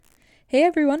Hey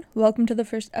everyone, welcome to the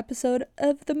first episode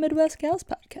of the Midwest Gals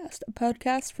Podcast, a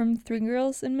podcast from three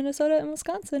girls in Minnesota and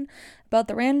Wisconsin about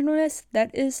the randomness that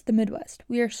is the Midwest.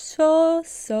 We are so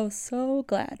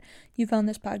glad you found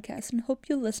this podcast and hope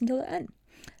you'll listen till the end.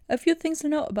 A few things to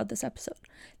note about this episode.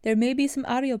 There may be some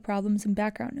audio problems and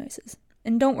background noises.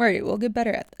 And don't worry, we'll get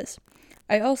better at this.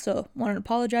 I also want to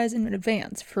apologize in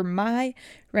advance for my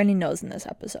runny nose in this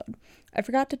episode. I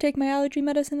forgot to take my allergy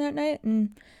medicine that night,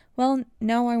 and, well,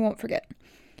 now I won't forget.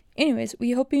 Anyways,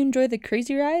 we hope you enjoy the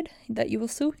crazy ride that you will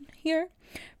soon hear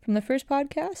from the first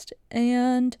podcast.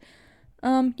 And,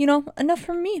 enough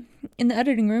from me in the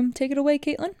editing room. Take it away,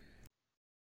 Caitlin.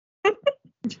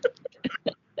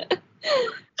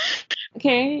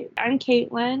 Okay, I'm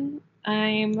Caitlin.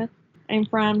 I'm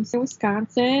from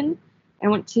Wisconsin. I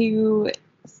went to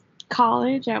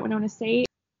college at Winona State.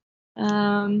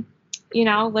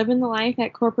 Living the life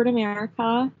at corporate America.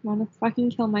 I want to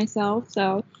fucking kill myself.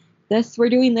 So we're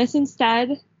doing this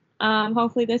instead.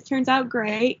 Hopefully this turns out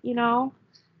great, Yeah,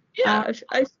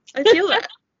 I feel that.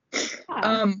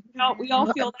 We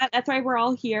all feel that. That's why we're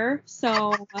all here.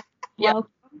 So Yep.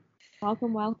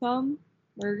 welcome.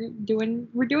 We're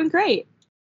doing great.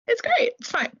 It's great. It's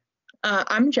fine.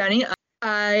 I'm Jenny.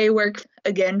 I work,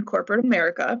 again, corporate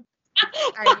America.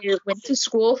 I went to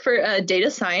school for data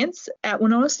science at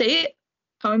Winona State.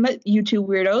 How I met you two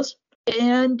weirdos.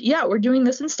 And yeah, we're doing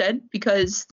this instead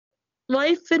because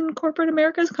life in corporate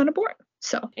America is kind of boring.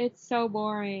 So It's so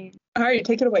boring. all right,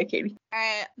 take it away, Katie.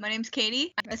 Alright, my name's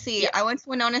Katie. Let's see, I went to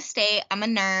Winona State. I'm a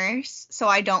nurse, so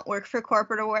I don't work for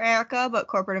corporate America, but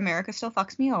corporate America still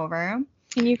fucks me over.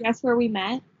 Can you guess where we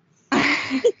met?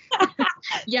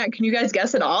 Yeah, can you guys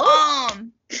guess at all?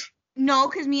 No,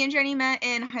 because me and Jenny met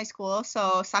in high school,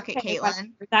 so suck it, Okay,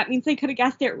 Caitlin. that means they could have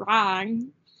guessed it wrong.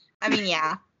 I mean,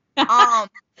 yeah. An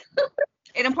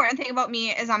important thing about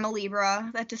me is I'm a Libra.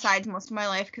 That decides most of my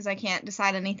life because I can't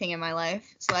decide anything in my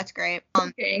life, so that's great.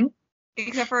 Okay.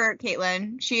 Except for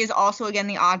Caitlin, she is also again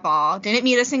the oddball. Didn't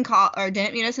meet us in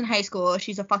high school.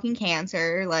 She's a fucking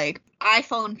Cancer. Like, I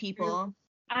phone people.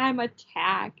 I'm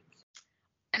attacked.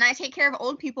 And I take care of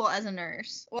old people as a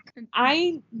nurse.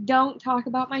 I don't talk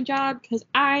about my job because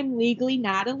I'm legally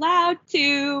not allowed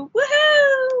to.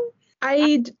 Woohoo!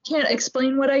 I can't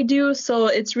explain what I do, so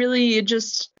it's really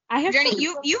just... Jenny,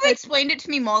 you've explained it to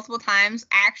me multiple times.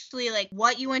 Actually, like,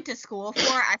 what you went to school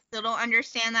for, I still don't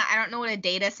understand that. I don't know what a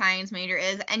data science major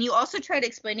is. And you also tried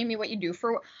explaining to me what you do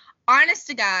for... Honest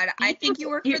to God, I think you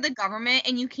work for the government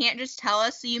and you can't just tell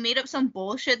us, so you made up some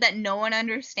bullshit that no one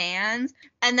understands,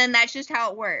 and then that's just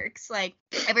how it works. Like,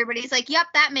 everybody's like, yep,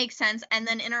 that makes sense, and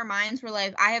then in our minds we're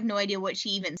like, I have no idea what she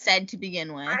even said to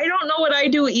begin with. I don't know what I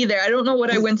do either. I don't know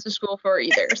what I went to school for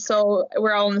either, so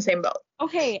we're all in the same boat.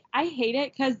 Okay, I hate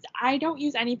it because I don't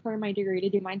use any part of my degree to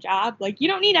do my job. Like, you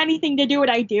don't need anything to do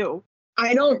what I do.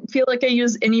 I don't feel like I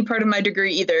use any part of my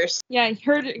degree either. Yeah, I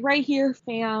heard it right here,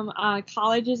 fam.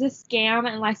 College is a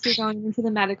scam unless you're going into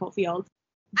the medical field.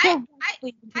 I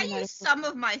use some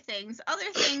of my things.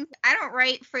 Other things, I don't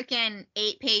write freaking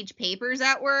 8-page papers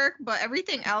at work, but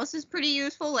everything else is pretty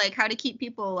useful, like how to keep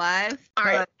people alive. All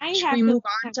right, should we move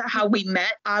on to how we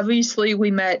met? Obviously,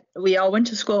 we all went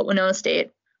to school at Winona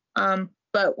State,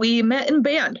 but we met in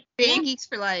band. Band Geeks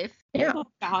for life. Yeah. Oh,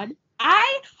 God.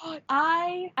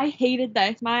 I hated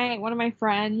this. One of my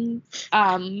friends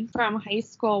from high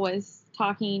school was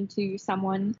talking to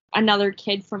another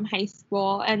kid from high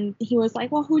school, and he was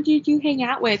like, well, who did you hang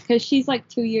out with? Because she's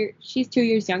 2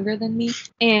 years younger than me,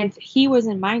 and he was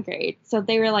in my grade. So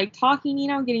they were like talking,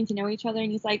 getting to know each other,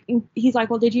 and he's like,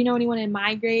 well, did you know anyone in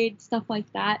my grade? Stuff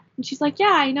like that. And she's like,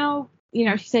 yeah, I know.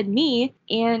 She said me,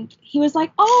 and he was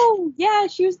like, oh yeah,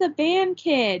 she was the band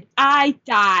kid. I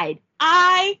died.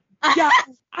 I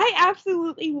died.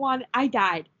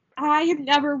 I have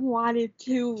never wanted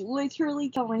to literally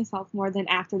kill myself more than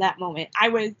after that moment. I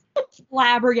was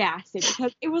flabbergasted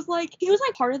because it was like, he was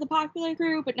like part of the popular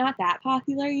group, but not that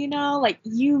popular, like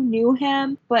you knew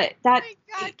him, but that, Oh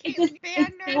my God, it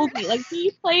killed me. Like,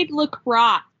 he played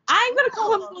lacrosse. I'm going to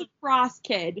call him lacrosse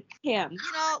kid. Him.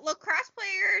 Lacrosse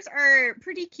players are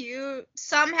pretty cute.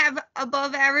 Some have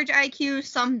above average IQ,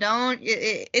 some don't.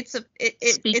 It's a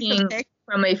pick.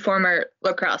 From a former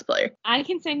lacrosse player. I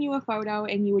can send you a photo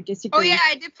and you would disagree. Oh yeah,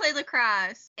 I did play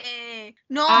lacrosse.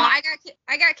 No, I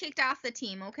got kicked off the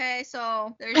team, okay?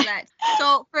 So there's that.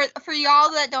 So for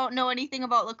y'all that don't know anything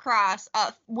about lacrosse,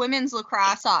 women's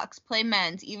lacrosse sucks. Play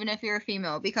men's, even if you're a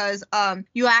female, because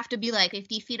you have to be like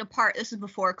 50 feet apart. This is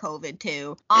before COVID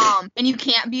too. And you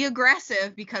can't be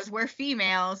aggressive because we're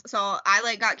females. So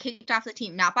I got kicked off the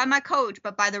team, not by my coach,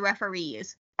 but by the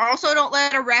referees. Also, don't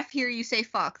let a ref hear you say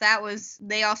fuck.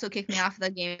 They also kicked me off the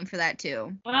game for that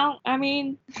too. Well, I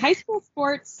mean, high school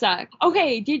sports suck.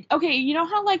 Okay, you know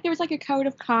how like there was like a code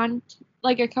of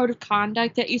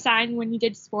conduct that you signed when you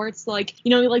did sports, so, like, you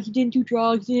know, like you didn't do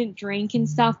drugs, you didn't drink and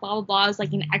stuff, blah blah blah, is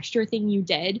like an extra thing you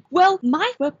did. Well,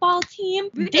 my football team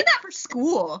We did that for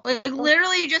school. Like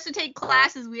literally just to take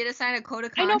classes, we had to sign a code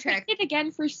of I know, contract. we did it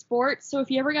again for sports. So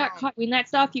if you ever got caught doing that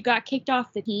stuff, you got kicked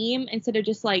off the team instead of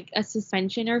just like a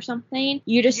suspension or something.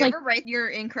 You just Did you ever write your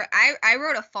incorrect? I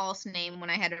wrote a false name when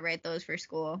I had to write those for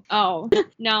school. Oh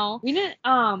no, we didn't.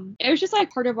 It was just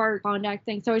like part of our conduct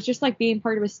thing. So it's just like being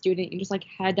part of a student. You just like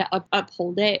had to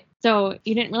uphold it. So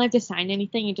you didn't really have to sign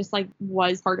anything. It just like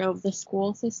was part of the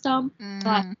school system.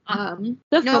 But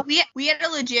we had a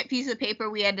legit piece of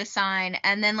paper we had to sign,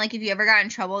 and then like if you ever got in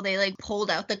trouble, they like pulled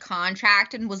out the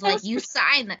contract and was like, you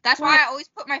signed that. That's why I always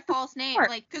put my false name,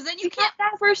 like, because then you can't.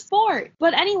 That for sport.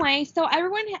 But anyway, so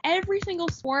every single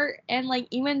sport, and like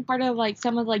even part of like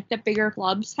some of like the bigger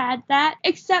clubs had that,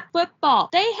 except football.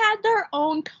 They had their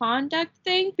own conduct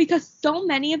thing because so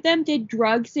many of them did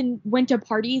drugs and went to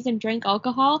parties and drank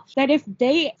alcohol that if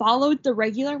they followed the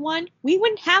regular one, we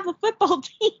wouldn't have a football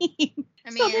team.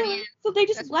 So they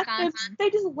just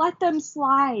let them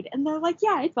slide, and they're like,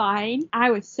 yeah, it's fine.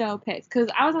 I was so pissed because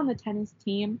I was on the tennis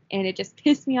team, and it just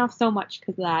pissed me off so much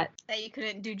because of that. That you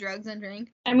couldn't do drugs and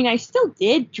drink? I mean, I still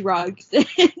did drugs and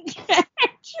drink.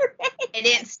 It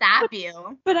didn't stop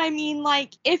you. But I mean,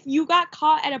 like, if you got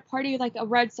caught at a party with like a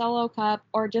red Solo cup,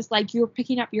 or just like you were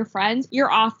picking up your friends,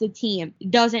 you're off the team. It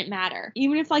doesn't matter.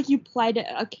 Even if like you pled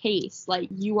a case, like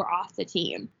you were off the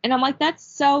team. And I'm like, that's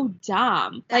so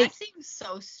dumb. That seems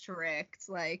so strict.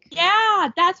 Like, yeah,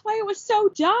 that's why it was so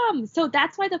dumb. So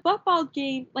that's why the football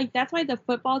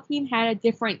team had a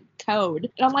different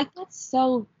code. And I'm like, that's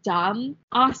so dumb.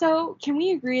 Also, can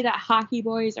we agree that hockey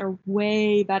boys are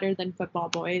way better than football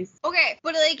boys? Okay,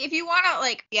 but like if you want to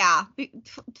like, yeah,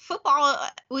 football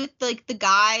with like the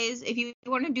guys, if you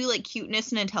want to do like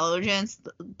cuteness and intelligence,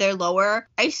 they're lower.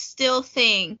 I still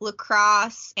think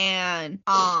lacrosse and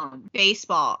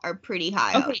baseball are pretty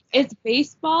high up. Okay, it's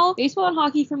baseball and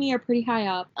hockey for me are pretty high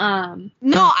up.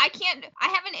 No, I can't. I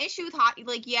have an issue with hockey.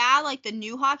 Like, yeah, like the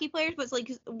new hockey players, but it's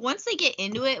like once they get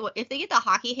into it, if they get the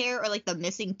hockey hair or like the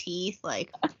missing teeth,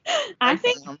 like, I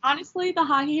think honestly the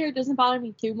hockey hair doesn't bother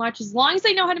me too much as long as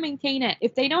they know how to maintain it.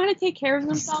 If they know how to take care of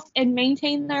themselves and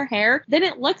maintain their hair, then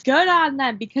it looks good on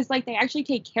them because like they actually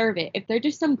take care of it. If they're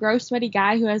just some gross sweaty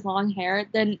guy who has long hair,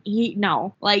 then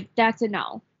that's a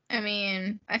no. I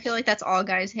mean, I feel like that's all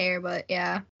guys' hair, but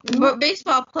yeah. But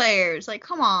baseball players, like,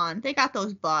 come on, they got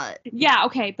those butts. Yeah,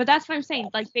 okay, but that's what I'm saying.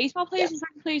 Like, baseball players and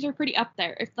soccer players are pretty up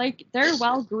there. If, like, they're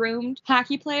well-groomed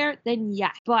hockey player, then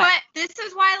yeah. But this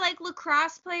is why I like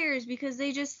lacrosse players, because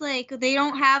they just, like, they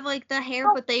don't have, like, the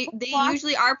hair, but they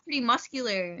usually are pretty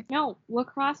muscular. No,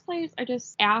 lacrosse players are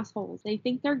just assholes. They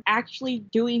think they're actually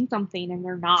doing something, and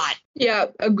they're not. Yeah,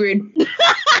 agreed.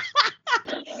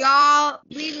 Y'all,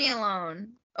 leave me alone.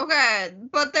 Okay,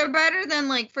 but they're better than,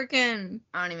 like, freaking,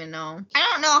 I don't even know. I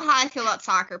don't know how I feel about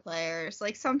soccer players.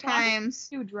 Like, sometimes...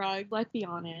 do drugs, let's be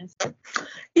honest.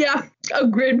 Yeah,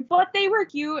 agreed. But they were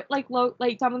cute, like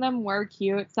some of them were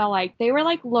cute, so, like, they were,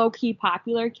 like, low-key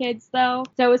popular kids, though.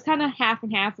 So it was kind of half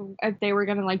and half if they were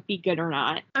gonna, like, be good or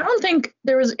not. I don't think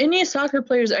there was any soccer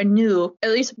players I knew, at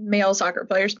least male soccer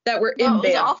players, that were in band.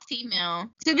 It was all female.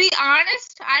 To be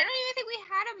honest, I don't even think we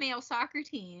had a male soccer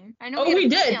team. I know we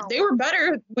did. They were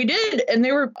better. We did, and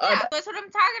they were. Yeah, that's what I'm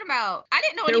talking about. I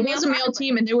didn't know there was a male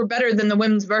team, and they were better than the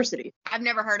women's varsity. I've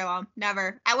never heard of them.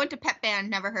 Never. I went to pep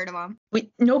band. Never heard of them.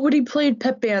 Nobody played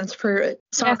pep bands for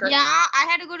soccer. Yeah, I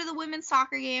had to go to the women's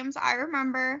soccer games. I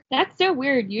remember. That's so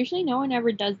weird. Usually, no one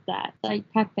ever does that.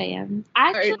 Like pep bands.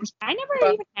 Actually, I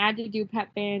never even had to do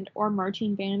pep band or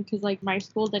marching band because like my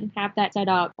school didn't have that set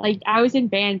up. Like I was in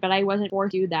band, but I wasn't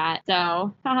forced to do that.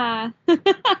 So, haha.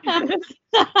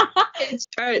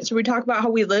 All right, so we talk about how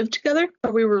we lived together,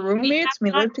 how we were roommates,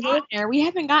 we lived together. We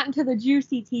haven't gotten to the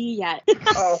juicy tea yet.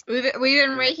 Oh, we've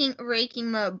been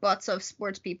raking the butts of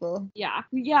sports people. Yeah,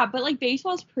 but like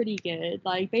baseball's pretty good.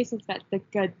 Like baseball's got the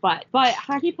good butt, but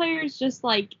hockey players just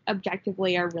like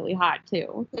objectively are really hot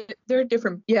too. They're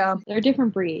different. Yeah, they're a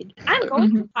different breed. I'm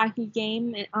going to a hockey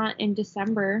game in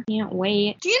December. Can't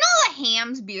wait. Do you know the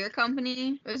Hams Beer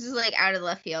Company? This is like out of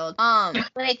left field.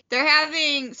 Like they're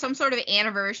having some sort of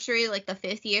anniversary, like the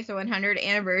 50th or 100th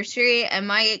anniversary, and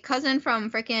my cousin from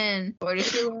freaking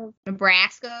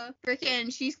Nebraska,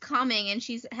 she's coming and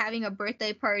she's having a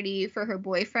birthday party for her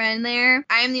boyfriend there.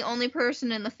 I am the only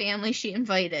person in the family she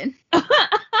invited.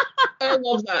 I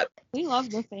love that. We love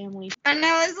the family. And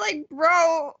I was like,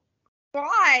 bro,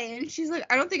 why? And she's like,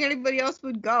 I don't think anybody else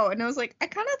would go. And I was like, I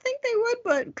kind of think they would,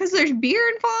 but because there's beer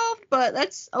involved, but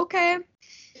that's okay.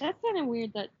 That's kind of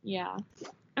weird that, yeah.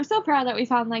 I'm so proud that we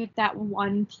found, like, that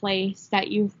one place that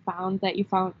you found,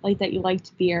 like, that you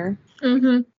liked beer.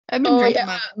 Mm-hmm. I've been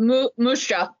drinking Moose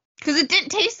Jaw. because it didn't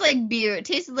taste like beer. It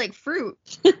tasted like fruit.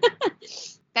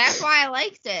 That's why I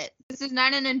liked it. This is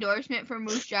not an endorsement for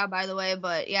Moose Jaw, by the way,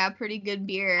 but yeah, pretty good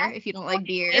beer if you don't like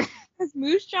beer. Because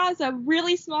Moose Jaw is a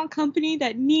really small company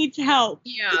that needs help.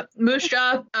 Yeah, Moose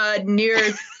Jaw, near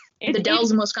the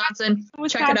Dells in Wisconsin.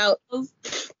 Check it out.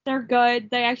 They're good.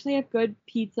 They actually have good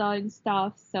pizza and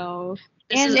stuff, so.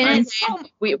 This is unpaid.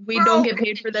 We don't get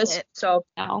paid for this, so.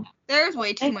 No. There's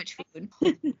way too much food.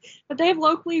 But they have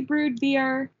locally brewed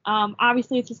beer.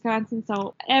 Obviously it's Wisconsin,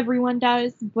 so everyone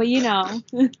does, but you know.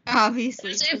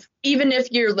 Obviously. Even if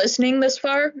you're listening this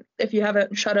far, if you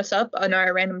haven't shut us up on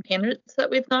our random tangents that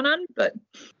we've gone on, but.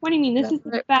 What do you mean? This is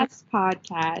the best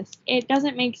podcast. It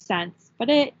doesn't make sense, but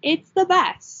it's the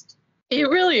best. It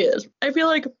really is. I feel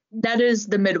like that is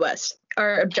the Midwest.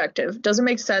 Our objective doesn't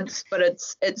make sense, but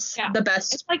it's the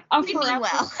best. It's like a We mean forever.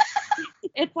 well.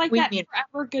 It's like that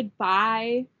forever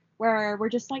goodbye where we're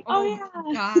just like, oh yeah.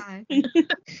 God.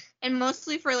 And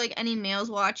mostly for like any males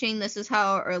watching, this is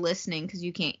how, or listening, because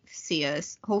you can't see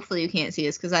us. Hopefully you can't see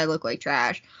us because I look like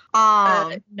trash.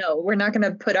 No, we're not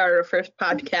gonna put our first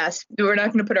podcast. We're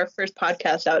not gonna put our first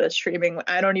podcast out as streaming.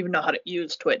 I don't even know how to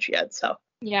use Twitch yet, so.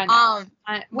 Yeah, no.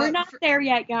 We're not there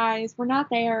yet, guys. We're not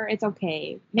there. It's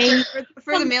okay. Maybe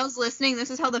for the males listening,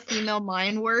 this is how the female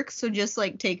mind works. So just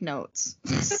like take notes.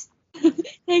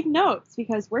 take notes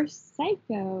because we're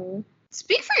psycho.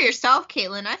 Speak for yourself,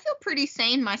 Caitlin. I feel pretty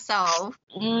sane myself.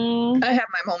 I have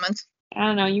my moments. I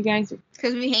don't know. You guys.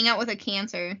 Because we hang out with a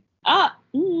Cancer. I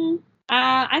think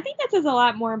that says a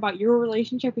lot more about your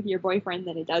relationship with your boyfriend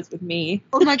than it does with me.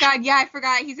 Oh my God, yeah, I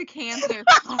forgot. He's a Cancer.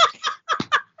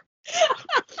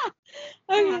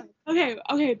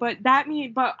 Okay, but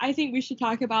I think we should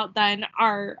talk about then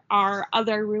our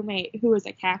other roommate who is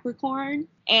a Capricorn,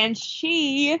 and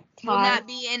she will not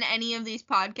be in any of these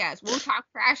podcasts. We'll talk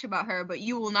trash about her, but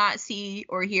you will not see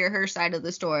or hear her side of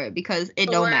the story because it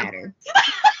don't matter.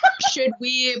 Should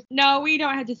we? No, we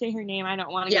don't have to say her name. I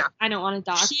don't want to. Yeah. I don't want to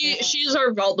dox her. She's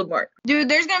our Voldemort. Dude,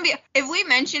 there's gonna be, if we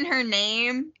mention her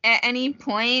name at any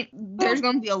point, there's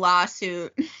gonna be a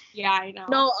lawsuit. Yeah, I know.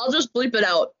 No, I'll just bleep it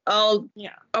out. I'll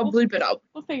bleep it out.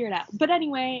 We'll figure it out. But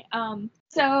anyway,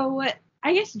 so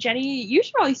I guess Jenny, you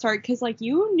should probably start because like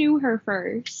you knew her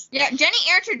first. Yeah, Jenny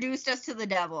introduced us to the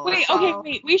devil.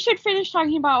 Wait, we should finish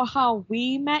talking about how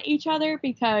we met each other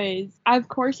because of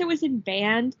course it was in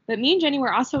band, but me and Jenny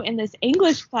were also in this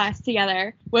English class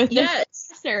together with this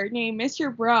professor named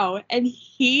Mr. Bro, and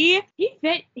he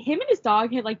fit, him and his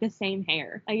dog had like the same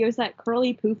hair. Like it was that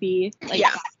curly poofy, like,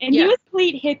 and he was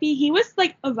complete hippie. He was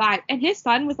like a vibe, and his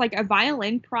son was like a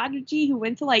violin prodigy who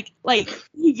went to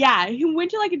he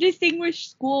went to like a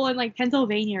distinguished school in like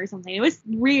Pennsylvania or something. It was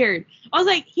weird. I was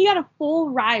like, he got a full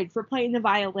ride for playing the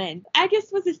violin. I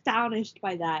just was astonished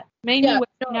by that.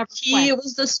 He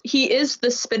is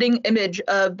the spitting image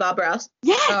of Bob Ross.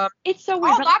 Yes, it's so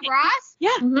weird. Oh, Bob Ross?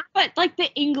 Yeah, but like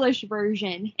the English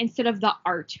version instead of the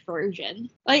art version.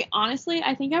 Like honestly,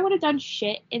 I think I would have done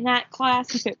shit in that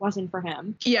class if it wasn't for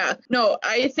him. Yeah, no,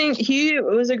 I think he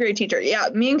was a great teacher. Yeah,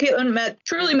 me and Caitlin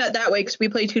truly met that way because we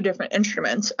play two different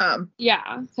instruments.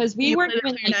 Because we weren't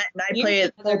even and I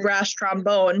play the brass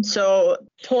trombone, so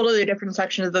totally different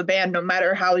section of the band, no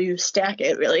matter how you stack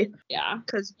it, really. Yeah,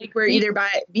 because we're either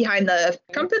behind the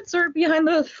trumpets or behind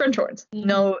the French horns. Mm-hmm.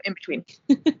 No in between.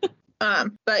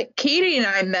 But Katie and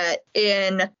I met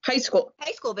in high school.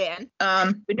 High school band.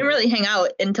 We didn't really hang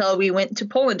out until we went to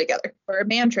Poland together for a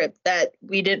band trip that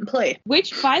we didn't play.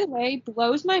 Which, by the way,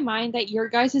 blows my mind that your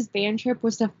guys' band trip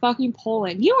was to fucking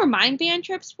Poland. You know where my band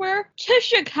trips were? To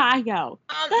Chicago.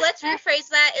 Let's rephrase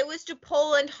that. It was to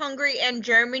Poland, Hungary, and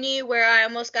Germany where I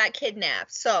almost got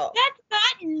kidnapped. So that's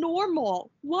not normal.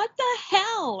 What the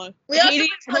hell? Katie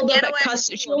held up at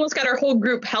customs. She almost got our whole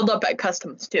group held up at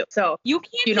customs too. So you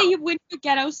can't say you went to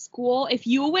ghetto school if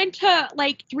you went to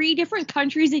like 3 different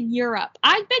countries in Europe.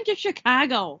 I've been to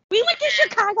Chicago. We went to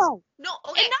Chicago. No,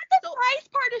 okay. And not the price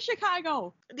part of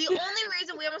Chicago. The only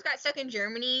reason we almost got stuck in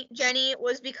Germany, Jenny,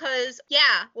 was because,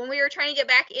 when we were trying to get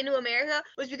back into America,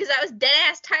 was because I was dead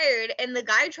ass tired, and the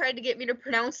guy tried to get me to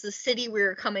pronounce the city we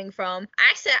were coming from.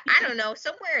 I said, I don't know,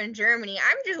 somewhere in Germany.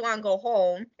 I just want to go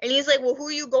home. And he's like, well, who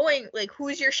are you going? Like,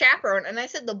 who's your chaperone? And I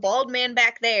said, the bald man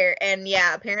back there. And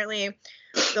apparently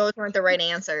those weren't the right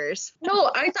answers.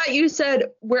 No, I thought you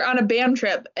said we're on a band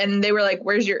trip, and they were like,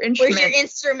 where's your instruments? Where's your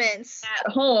instruments?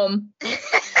 At home.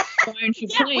 Why aren't you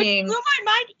Yeah, which playing? blew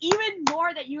my mind even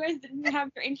more that you guys didn't have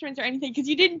your instruments or anything because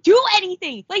you didn't do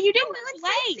anything. Like you didn't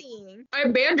play. Our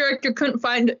band director couldn't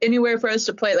find anywhere for us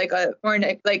to play, like an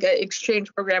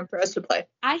exchange program for us to play.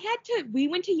 We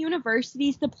went to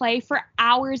universities to play for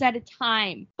hours at a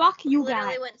time. Fuck you guys.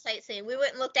 Literally went sightseeing. We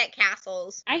went and looked at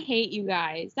castles. I hate you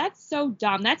guys. That's so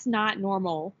dumb. That's not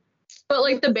normal. But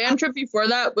like the band trip before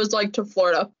that was like to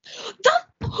Florida. Who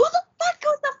the fuck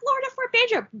goes to Florida for a band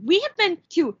trip? We have been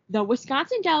to the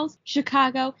Wisconsin Dells,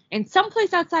 Chicago, and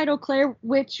someplace outside Eau Claire,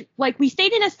 which, like, we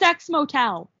stayed in a sex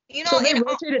motel. You know, So they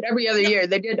rotated every other year.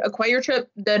 They did a choir trip,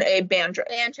 then a band trip.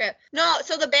 Band trip. No,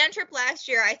 so the band trip last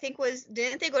year, I think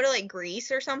didn't they go to like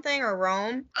Greece or something or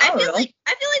Rome? I feel like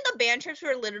the band trips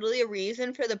were literally a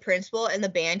reason for the principal and the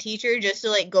band teacher just to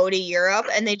like go to Europe,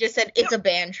 and they just said it's a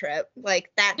band trip. Like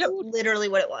that's literally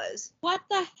what it was. What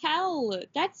the hell?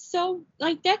 That's so,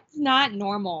 like, that's not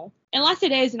normal. Unless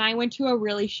it is, and I went to a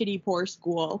really shitty poor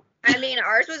school. I mean,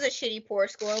 ours was a shitty poor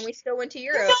school, and we still went to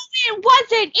Europe. No, it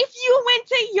wasn't. If you went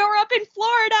to Europe and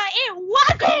Florida, it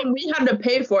wasn't. We had to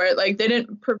pay for it. Like they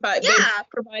didn't provide. Yeah. They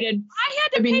provided. I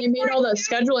had to. They pay made for all the it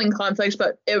too. scheduling conflicts,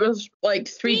 but it was like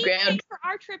 $3,000. We paid for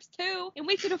our trips too, and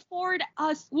we could afford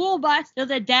a school bus to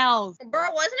the Dells.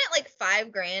 Bro, wasn't it like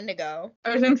 $5,000 to go?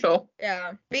 I think so.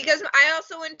 Yeah, because I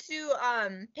also went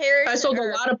to Paris. I sold a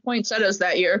lot of poinsettias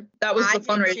that year. That was the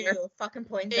fundraiser. Fucking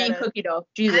poinsettia. And cookie dough.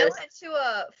 I Jesus. went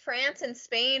to France and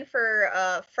Spain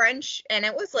for French, and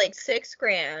it was like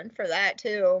 $6,000 for that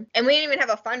too. And we didn't even have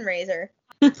a fundraiser.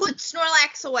 Put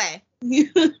Snorlax away.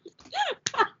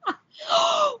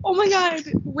 Oh my god!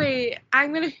 Wait,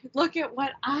 I'm gonna look at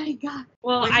what I got.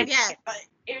 Well, What'd you get? But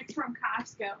it's from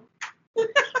Costco.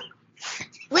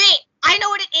 Wait, I know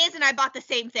what it is, and I bought the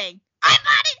same thing. I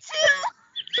bought it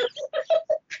too.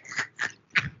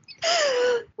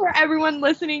 For everyone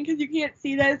listening, because you can't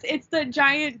see this, it's the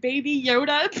giant baby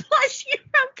Yoda plushie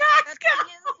from That Costco.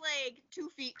 thing is like 2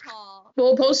 feet tall.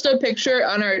 We'll post a picture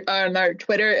on our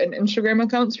Twitter and Instagram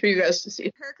accounts for you guys to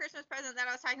see. Her Christmas present that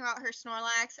I was talking about, her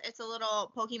Snorlax, it's a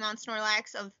little Pokemon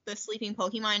Snorlax of the sleeping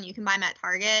Pokemon. You can buy them at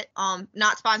Target.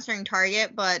 Not sponsoring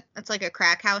Target, but it's like a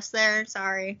crack house there.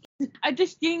 Sorry. A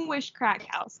distinguished crack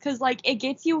house, because like it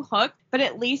gets you hooked, but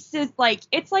at least it's like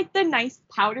the nice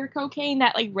powder cocaine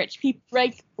that like rich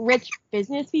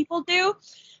business people do,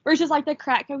 versus like the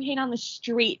crack cocaine on the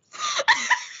streets.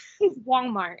 It's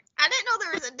Walmart. I didn't know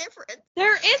there was a difference.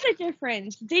 There is a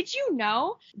difference. Did you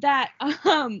know that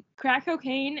crack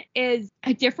cocaine is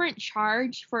a different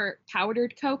charge for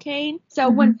powdered cocaine? So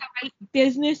when white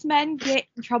businessmen get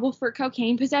in trouble for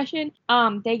cocaine possession,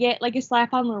 they get like a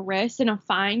slap on the wrist and a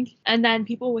fine, and then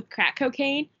people with crack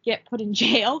cocaine get put in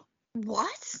jail.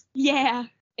 What? Yeah.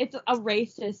 It's a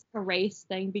race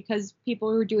thing, because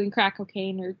people who are doing crack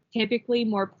cocaine are typically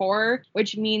more poor,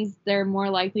 which means they're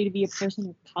more likely to be a person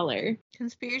of color.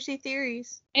 Conspiracy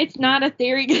theories. It's not a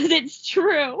theory because it's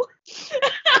true.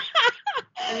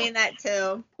 I mean that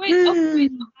too. Wait, okay,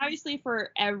 so obviously for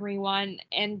everyone,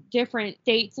 and different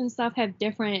states and stuff have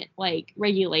different like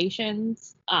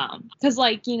regulations. Because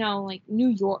like, you know, like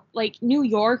New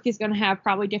York is gonna have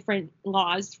probably different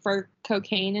laws for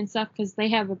cocaine and stuff because they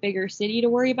have a bigger city to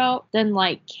worry about than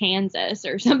like Kansas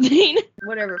or something.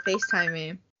 Whatever, FaceTime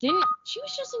me. She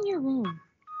was just in your room.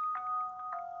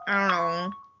 I don't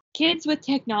know. Kids with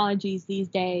technologies these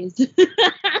days.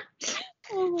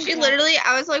 Oh my She God. literally,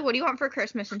 I was like, what do you want for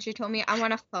Christmas? And she told me, I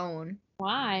want a phone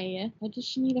Why? Why does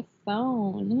she need a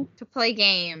phone? to play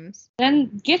games.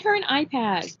 Then get her an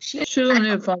iPad. She doesn't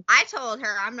need a phone. I told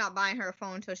her I'm not buying her a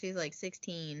phone until she's like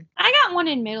 16. I got one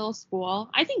in middle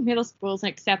school. I think middle school is an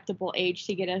acceptable age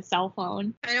to get a cell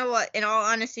phone. I know what, in all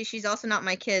honesty, she's also not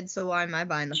my kid, so why am I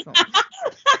buying the phone?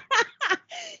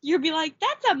 You'll be like,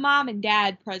 that's a mom and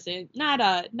dad present, not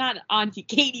Auntie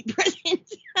Katie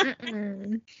present.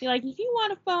 Mm-mm. Be like, if you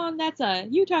want a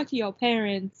phone, you talk to your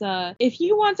parents. If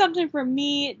you want something from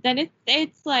me, then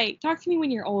it's like, talk to me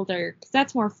when you're older, because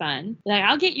that's more fun. Like,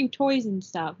 I'll get you toys and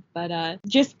stuff, but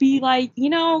just be like, you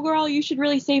know, girl, you should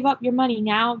really save up your money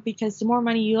now, because the more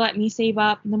money you let me save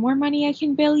up, the more money I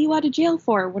can bail you out of jail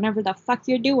for whenever the fuck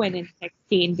you're doing in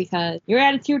 16, because your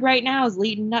attitude right now is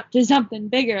leading up to something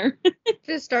bigger.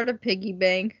 Just start a piggy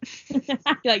bank.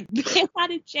 Like, bail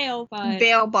out of jail fund.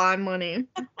 Bail bond money.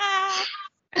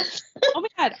 Oh my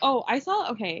God. Oh, I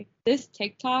saw, okay, this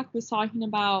TikTok was talking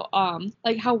about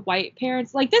like how white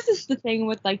parents, like, this is the thing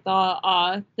with like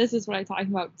this is what I'm talking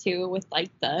about too, with like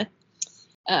the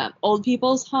old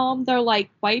people's home, they're like,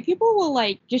 white people will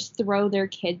like just throw their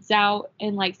kids out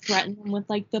and like threaten them with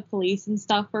like the police and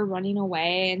stuff for running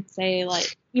away, and say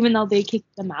like, even though they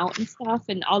kicked them out and stuff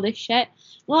and all this shit.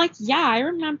 Well, like, yeah, I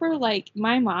remember like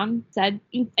my mom said,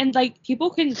 and like people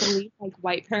couldn't believe like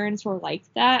white parents were like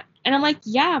that. And I'm like,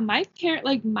 yeah, my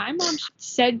mom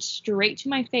said straight to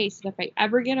my face that if I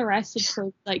ever get arrested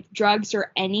for like drugs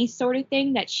or any sort of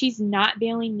thing, that she's not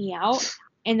bailing me out,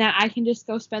 and that I can just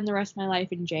go spend the rest of my life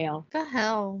in jail. What the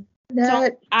hell? So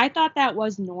I thought that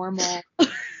was normal.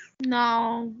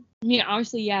 No. I mean,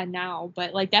 obviously, yeah, now,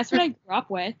 but like that's what I grew up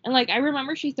with. And like I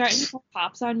remember she threatened to call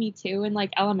cops on me too in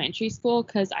like elementary school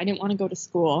because I didn't want to go to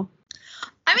school.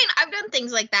 I mean, I've done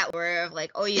things like that where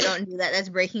like, oh, you don't do that, that's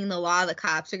breaking the law, the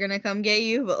cops are gonna come get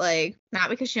you, but like not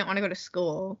because she didn't want to go to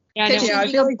school. Yeah, Because I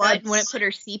she feel was like a wouldn't put her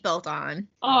seatbelt on.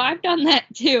 Oh, I've done that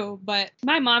too, but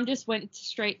my mom just went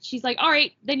straight. She's like, all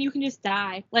right, then you can just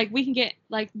die. Like we can get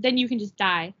like, then you can just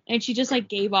die. And she just like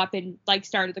gave up and like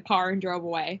started the car and drove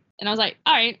away. And I was like,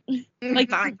 all right, like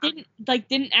Fine.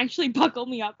 didn't actually buckle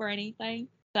me up or anything.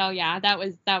 So yeah, that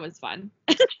was fun.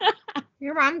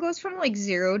 Your mom goes from like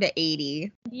 0 to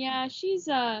 80. Yeah, she's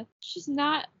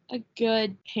not a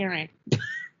good parent.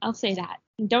 I'll say that.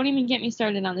 Don't even get me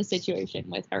started on the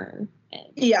situation with her.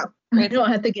 Yeah, we don't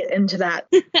have to get into that.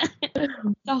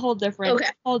 It's a whole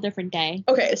different day.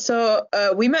 Okay, so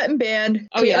we met in band.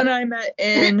 Oh, Kate yeah. and I met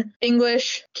in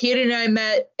English. Katie and I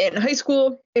met in high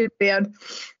school in band.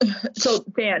 So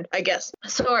band, I guess.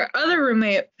 So our other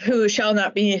roommate, who shall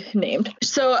not be named.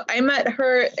 So I met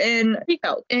her in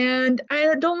Freakout, and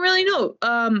I don't really know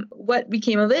what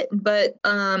became of it. But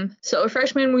so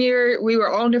freshman year we were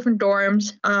all in different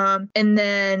dorms. And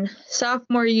then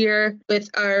sophomore year with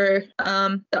our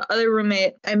the other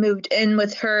roommate, I moved in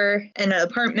with her in an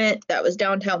apartment that was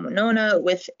downtown Winona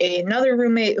with another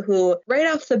roommate who, right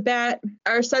off the bat,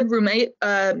 our said roommate,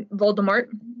 Voldemort,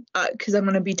 because I'm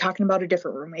going to be talking about a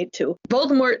different roommate too.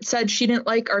 Voldemort said she didn't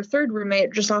like our third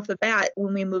roommate just off the bat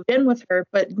when we moved in with her,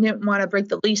 but didn't want to break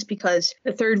the lease because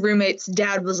the third roommate's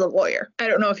dad was a lawyer. I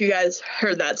don't know if you guys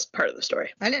heard that part of the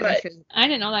story. I didn't But- know. I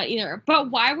didn't know that either. But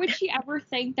why would she ever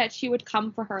think that she would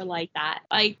come for her like that?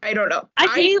 Like, I don't know. I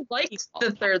I hate liked people.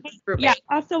 the third roommate. yeah.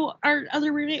 Also, our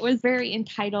other roommate was very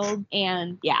entitled,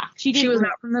 and yeah, she didn't. She was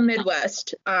not from the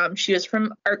Midwest. She was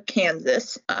from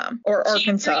Arkansas, or She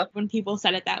Arkansas. agreed when people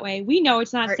said it that way. We know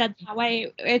it's not Ar- said that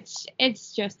way. It's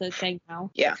just a thing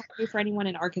now. Yeah. Sorry for anyone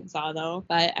in Arkansas though,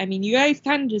 but I mean, you guys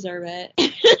kind of deserve it.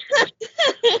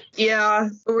 Yeah,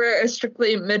 we're a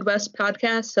strictly Midwest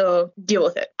podcast, so deal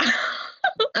with it.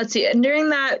 Let's see. And during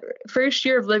that first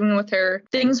year of living with her,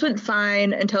 things went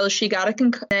fine until she got a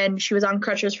concussion. And she was on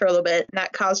crutches for a little bit, and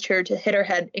that caused her to hit her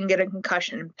head and get a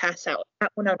concussion and pass out.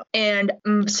 And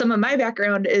some of my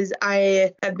background is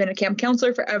I have been a camp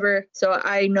counselor forever, so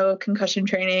I know concussion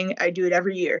training. I do it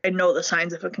every year. I know the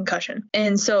signs of a concussion.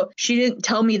 And so she didn't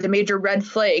tell me the major red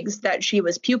flags, that she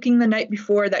was puking the night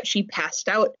before, that she passed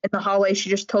out in the hallway. She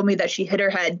just told me that she hit her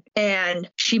head, and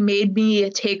she made me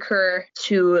take her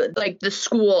to like the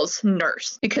school's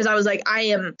nurse because I was like, I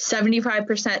am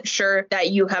 75% sure that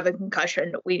you have a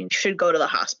concussion. We should go to the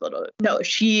hospital. No,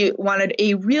 she wanted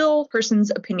a real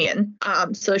person's opinion.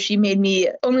 So she made me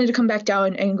only to come back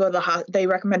down and go to the hospital. They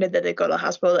recommended that they go to the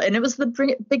hospital, and it was the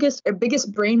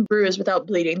biggest brain bruise without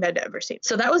bleeding that I'd ever seen.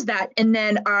 So that was that. And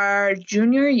then our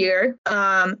junior year,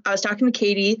 I was talking to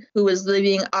Katie, who was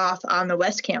living off on the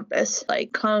West Campus,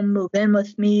 like, come move in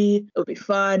with me. It'll be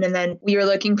fun. And then we were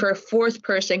looking for a fourth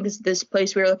person because this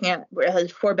place we were looking at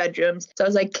has 4 bedrooms. So I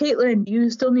was like, Caitlin, do you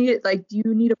still need it? Like, do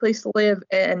you need a place to live?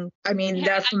 And I mean, Yeah,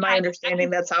 that's from my understanding,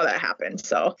 that's how that happened.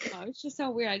 So Oh, it's just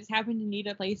so weird. I just happened to need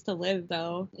a place to live,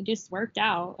 though. It just worked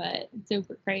out, but it's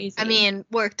super crazy. I mean,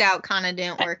 worked out, kind of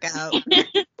didn't work out.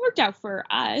 worked out for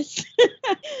us.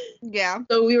 Yeah.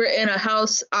 So we were in a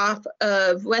house off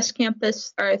of West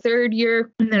Campus our third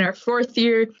year, and then our fourth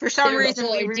year. For some there was reason,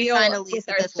 a we whole re-signed a deal lease with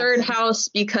at our this third one. house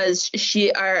because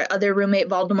our other roommate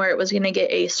Voldemort was going to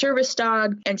get a service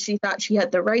dog, and she thought she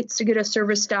had the rights to get a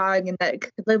service dog and that it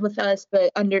could live with us.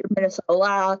 But under Minnesota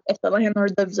law, if the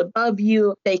landlord lives above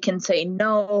you, they can say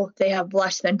no. If they have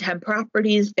less than 10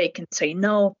 properties, they can say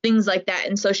no. Things like that.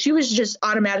 And so she was just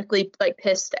automatically like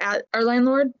pissed at our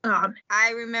landlord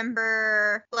I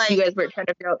remember, like, you guys were trying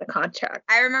to figure out the contract.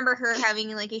 I remember her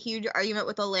having, like, a huge argument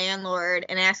with the landlord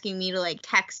and asking me to, like,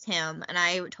 text him, and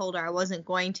I told her I wasn't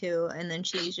going to, and then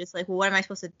she's just like, well, what am I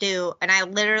supposed to do? And I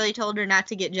literally told her not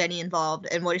to get Jenny involved,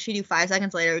 and what did she do 5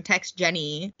 seconds later? Text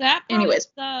Jenny. Anyways,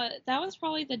 that was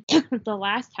probably the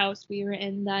last house we were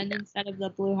in then instead of the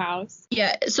blue house.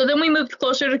 Yeah, so then we moved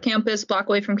closer to campus, block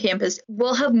away from campus.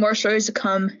 We'll have more stories to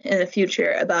come in the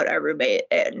future about our roommate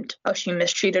and how she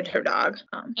mistreated her dog.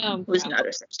 Who was not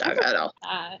her service dog at all.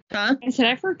 Huh? I said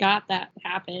I forgot that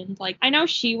happened. Like, I know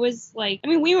she was like, I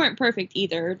mean, we weren't perfect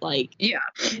either. Like, yeah,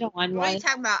 no one was. What are you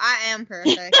talking about? I am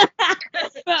perfect.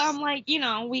 But I'm like, you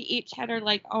know, we each had our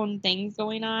like own things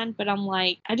going on. But I'm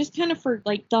like, I just kind of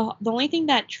like the only thing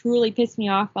that truly pissed me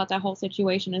off about that whole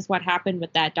situation is what happened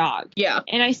with that dog. Yeah.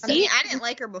 And I didn't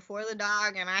like her before the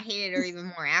dog, and I hated her even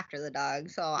more after the dog.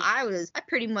 So I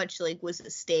pretty much like was a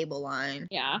stable line.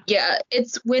 Yeah. Yeah,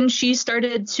 it's when she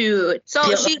started to.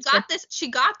 So she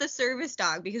got the service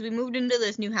dog because we moved into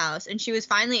this new house, and she was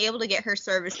finally able to get her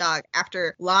service dog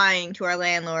after lying to our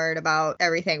landlord about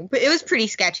everything. But it was pretty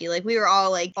sketchy. Like, we were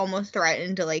all like almost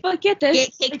threatened to like. But get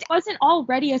this, it wasn't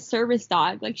already a service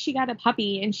dog. Like, she got a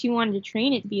puppy and she wanted to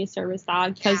train it to be a service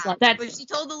dog because But she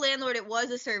told the landlord it was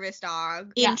a service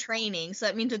dog in training, so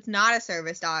that means it's not a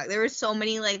service dog. There were so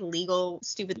many like legal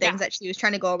stupid things that she was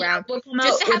trying to go around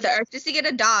just to get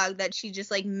a dog that she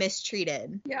just like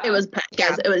mistreated. Yeah. It was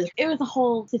guys. It was a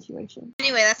whole situation.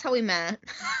 Anyway, that's how we met.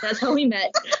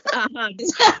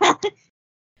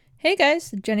 Hey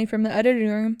guys, Jenny from the editing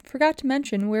room. Forgot to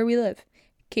mention where we live.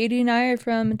 Katie and I are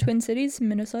from Twin Cities,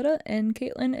 Minnesota, and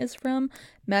Caitlin is from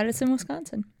Madison,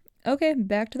 Wisconsin. Okay,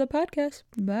 back to the podcast.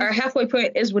 Bye. Our halfway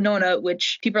point is Winona,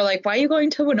 which people are like, why are you going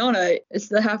to Winona? It's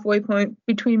the halfway point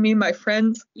between me and my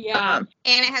friends. Yeah. And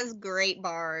it has great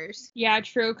bars. Yeah,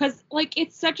 true. Because, like,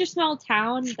 it's such a small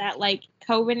town that, like,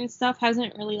 COVID and stuff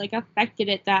hasn't really, like, affected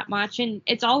it that much. And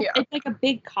it's like a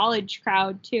big college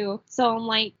crowd, too. So I'm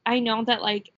like, I know that,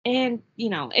 like, and,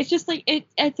 you know, it's just, like,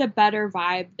 it's a better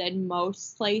vibe than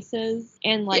most places.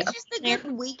 And, like, it's just a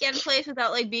good weekend place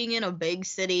without, like, being in a big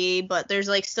city. But there's,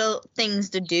 like, still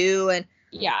things to do. And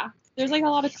yeah. There's, like, a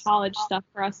lot of college stuff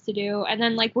for us to do. And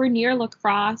then, like, we're near La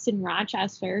Crosse and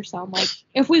Rochester. So I'm like,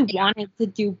 if we wanted to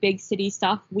do big city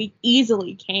stuff, we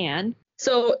easily can.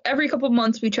 So every couple of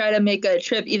months, we try to make a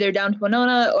trip either down to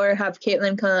Winona or have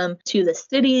Caitlin come to the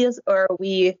cities, or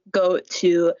we go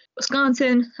to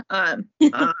Wisconsin.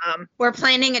 We're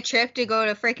planning a trip to go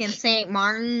to freaking St.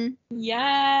 Martin.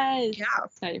 Yes. Yeah.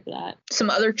 Excited for that.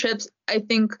 Some other trips. I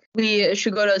think we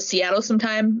should go to Seattle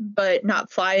sometime, but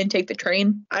not fly and take the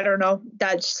train. I don't know.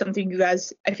 That's something you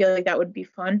guys, I feel like that would be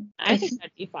fun. I think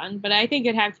that'd be fun, but I think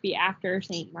it'd have to be after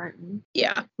St. Martin.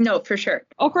 Yeah. No, for sure.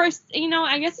 Of course, you know,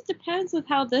 I guess it depends with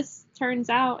how this turns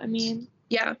out. I mean,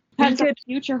 yeah. Depends what the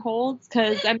future holds,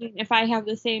 because, I mean, if I have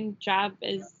the same job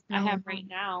as I have right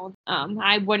now,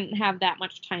 I wouldn't have that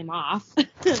much time off.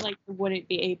 Like, wouldn't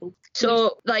be able to.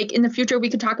 So, like, in the future, we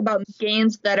could talk about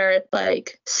games that are,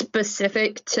 like,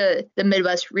 specific to the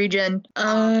Midwest region.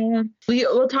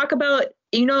 We'll talk about,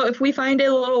 you know, if we find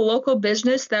a little local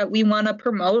business that we want to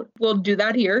promote, we'll do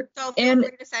that here. So feel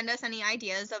free to send us any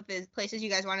ideas of places you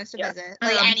guys want us to visit.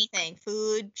 Like anything.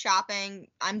 Food, shopping.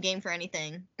 I'm game for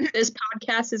anything. This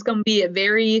podcast is going to be a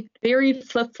very, very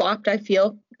flip-flopped, I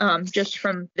feel, just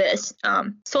from this.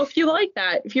 So if you like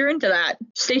that, if you're into that,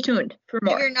 stay tuned for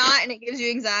more. If you're not and it gives you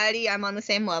anxiety, I'm on the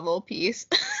same level. Peace.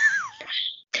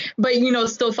 But, you know,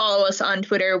 still follow us on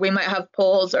Twitter. We might have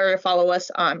polls, or follow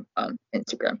us on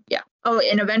Instagram. Yeah. Oh,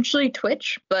 and eventually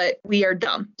Twitch, but we are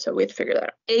dumb, so we have to figure that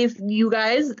out. If you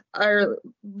guys, our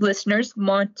listeners,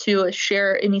 want to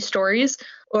share any stories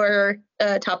or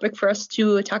a topic for us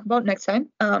to talk about next time,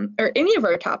 or any of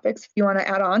our topics, if you want to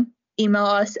add on, email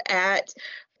us at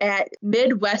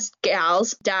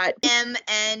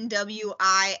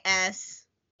midwestgals.MNWIS.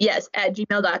 Yes, at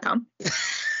gmail.com.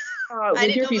 I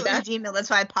didn't know it was Gmail, that's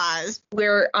why I paused.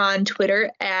 We're on Twitter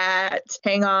at,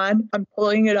 hang on, I'm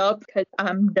pulling it up because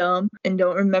I'm dumb and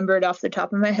don't remember it off the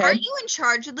top of my head. Aren't you in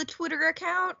charge of the Twitter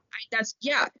account?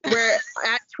 We're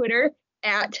at Twitter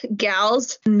at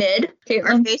Gals Mid. Caitlin?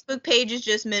 Our Facebook page is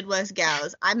just Midwest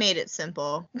Gals. I made it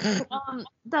simple.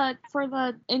 For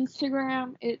the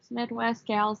Instagram, it's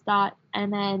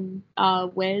midwestgals.MN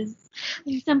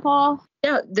Simple.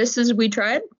 Yeah, we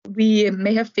tried. We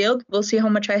may have failed. We'll see how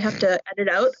much I have to edit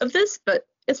out of this, but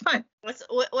it's fine.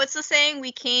 What's the saying?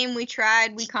 We came, we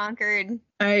tried, we conquered.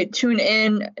 All right, tune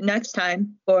in next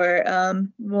time for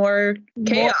more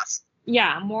chaos.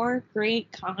 More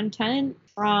great content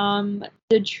from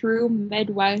the true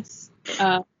Midwest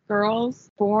girls,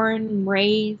 born and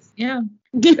raised. Yeah.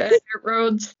 Dirt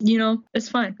roads, it's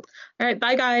fine. All right,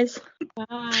 bye guys.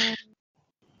 Bye.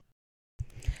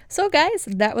 So guys,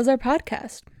 that was our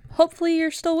podcast. Hopefully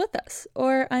you're still with us,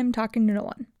 or I'm talking to no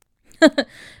one.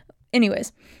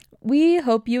 Anyways, we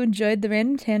hope you enjoyed the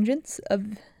random tangents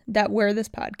that were this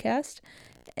podcast,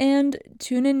 and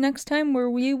tune in next time where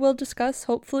we will discuss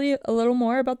hopefully a little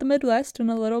more about the Midwest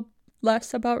and a little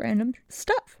less about random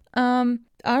stuff. All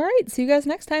right, see you guys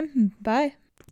next time. Bye.